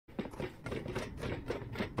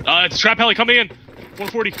It's a trap heli coming in.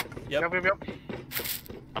 140. Yep.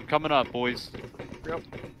 I'm coming up, boys. Yep.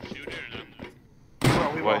 Shoot it or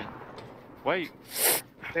Well, we will. Wait.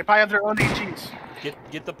 They probably have their own AGs.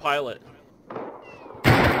 Get the pilot.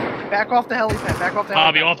 Back off the helipad. Back off the helipad.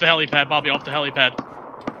 Bobby, off the helipad. Bobby, off the helipad.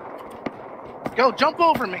 Go, jump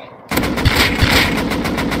over me.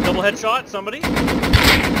 Double headshot, somebody.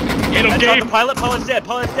 Hit him, Headshot Gabe. the pilot. Pilot's dead.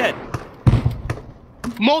 Pilot's dead.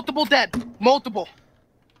 Multiple dead. Multiple.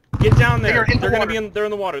 Get down there. They're in the gonna water. be in. They're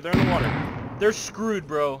in the water. They're in the water. They're screwed,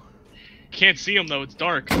 bro. Can't see him though. It's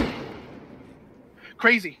dark.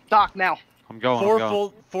 Crazy. Doc, now. I'm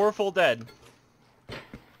going. Four full dead.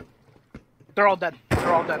 They're all dead.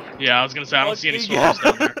 They're all dead. Yeah, I was gonna say I don't see any Yeah.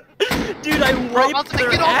 soldiers down there. Dude, I Bro, I was wiped like,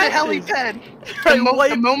 their get off the asses. helipad. I The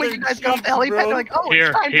wiped moment their you guys got off the cheeks, helipad, bro. they're like, oh, Here,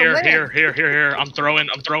 it's time to here, land. here. I'm throwing,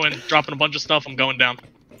 dropping a bunch of stuff. I'm going down.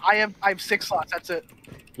 I have 6 slots. That's it.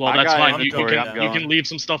 Well, I that's got fine. inventory, I'm You going. can leave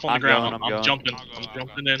some stuff on I'm the ground. going, I'm I'm jumping. going. I'm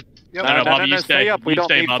jumping in. Yep. No, Bobby, you stay stay. up. We You don't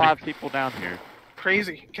stay, need Bobby. 5 people down here.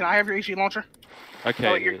 Crazy. Can I have your HE launcher? Okay.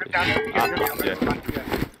 Oh, you're down here. You're down there.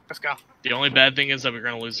 Yeah. Let's go. The only bad thing is that we're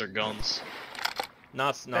gonna lose their guns.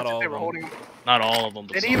 Not That's all it. They of were them. holding. Not all of them.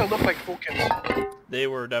 They But didn't even look like full kills. They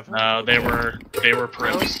were definitely. no, they were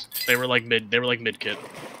prims. They were like mid kit.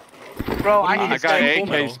 Bro, What do you I mean need I it's to got like say full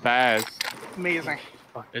metal? AK spaz. amazing.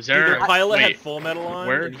 Is Dude, there? their pilot had wait, full metal on.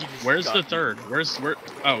 where? and he just Where's got- the third? Where?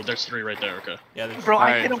 Oh, there's 3 right there. Okay. Yeah, there's Bro, I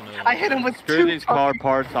Alright. hit him. I hit him with Screw 2 these car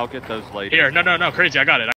parts. I'll get those later. Here, no, crazy. I got it.